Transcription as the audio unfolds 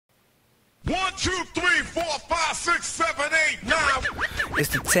1, 2, 3, 4, 5, 6, 7, 8, 9. It's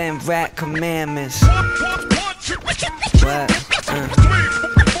the 10 rap commandments. 1, 2, What?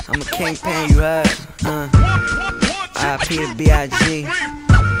 I'm a kingpin, you heard? R.I.P. to B.I.G.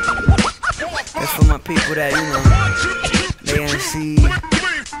 That's for my people that, you know, they MC,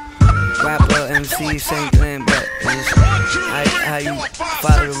 rapper, MC, same thing, but it's just how you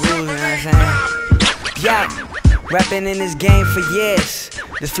follow the rules, you know what I'm saying? Yeah, rapping in this game for years.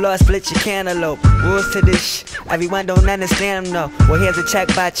 This floor split your cantaloupe. Rules to this everyone don't understand them though. Well, here's a check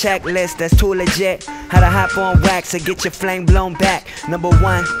by checklist that's too legit. How to hop on wax or get your flame blown back. Number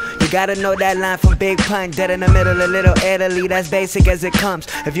 1, you gotta know that line from Big Pun. Dead in the middle of Little Italy, that's basic as it comes.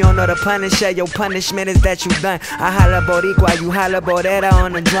 If you don't know the Punisher, your punishment is that you done. I holla Boricua, you holla Bodera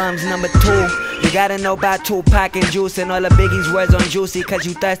on the drums. Number 2, you gotta know about Tupac and Juice and all of Biggie's words on Juicy, cause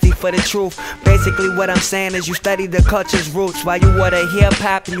you thirsty for the truth. Basically what I'm saying is you study the culture's roots while you water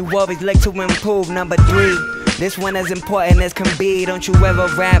hip-hop and you always look to improve. Number 3, this one as important as can be. Don't you ever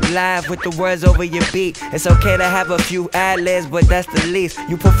rap live with the words over your beat. It's okay to have a few ad-libs, but that's the least.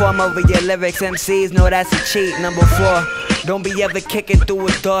 You perform over your lyrics, MCs know that's a cheat. Number 4, don't be ever kicking through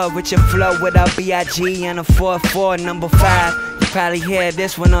a door with your flow without B.I.G. and a 4-4. Number 5, you probably hear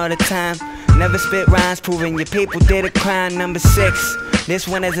this one all the time. Never spit rhymes proving your people did a crime. Number 6, this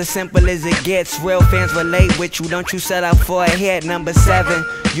one is as simple as it gets. Real fans relate with you, don't you set out for a hit. Number 7,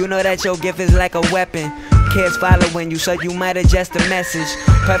 you know that your gift is like a weapon. Kids following you, so you might adjust the message.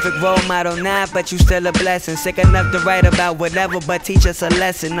 Perfect role model now, but you still a blessing. Sick enough to write about whatever, but teach us a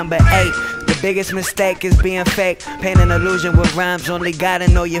lesson. Number 8, the biggest mistake is being fake. Paint an illusion with rhymes, only gotta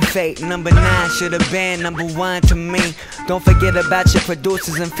know your fate. Number 9 should have been number 1 to me. Don't forget about your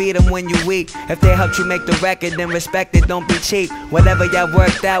producers and feed them when you eat. If they helped you make the record, then respect it, don't be cheap. Whatever y'all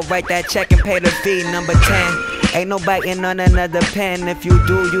worked out, write that check and pay the fee. Number 10, ain't no biting on another pen. If you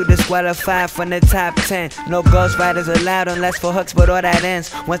do, you disqualified from the top 10. No ghostwriters allowed unless for hooks, but all that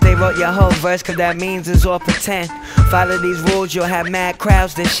ends once they wrote your whole verse, cause that means it's all pretend. Follow these rules, you'll have mad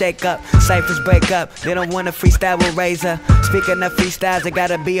crowds that shake up. Cyphers break up, they don't wanna freestyle with RayZa. Speaking of freestyles, it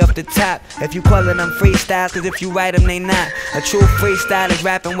gotta be off the top. If you callin' them freestyles, cause if you write them, they not. A true freestyle is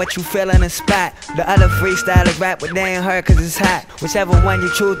rapping what you feel in the spot. The other freestylers rap what they ain't heard cause it's hot. Whichever one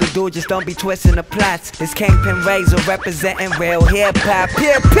you choose to do, just don't be twisting the plots. This Kingpin RayZa representing real hip-hop.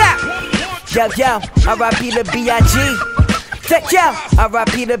 Hip-hop! Yo, yo, R.I.P. to B.I.G. Check yo,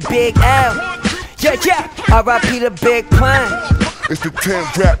 R.I.P. to Big L. Yo, yo, R.I.P. to Big Pun. It's the 10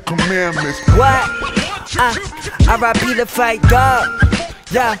 rap commandments. What? R.I.P. to Fight Dog.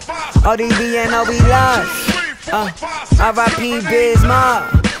 Yeah, ODB and all we lost. R.I.P. Biz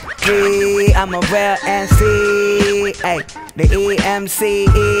Mark. I'm a real MC. Ay, the EMC.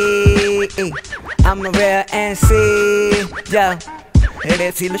 I'm a real MC. Yo. I'm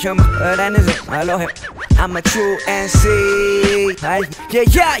a true MC. Yeah,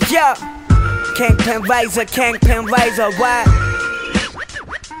 yeah, yeah. Kingpin RayZa, Kingpin RayZa, what?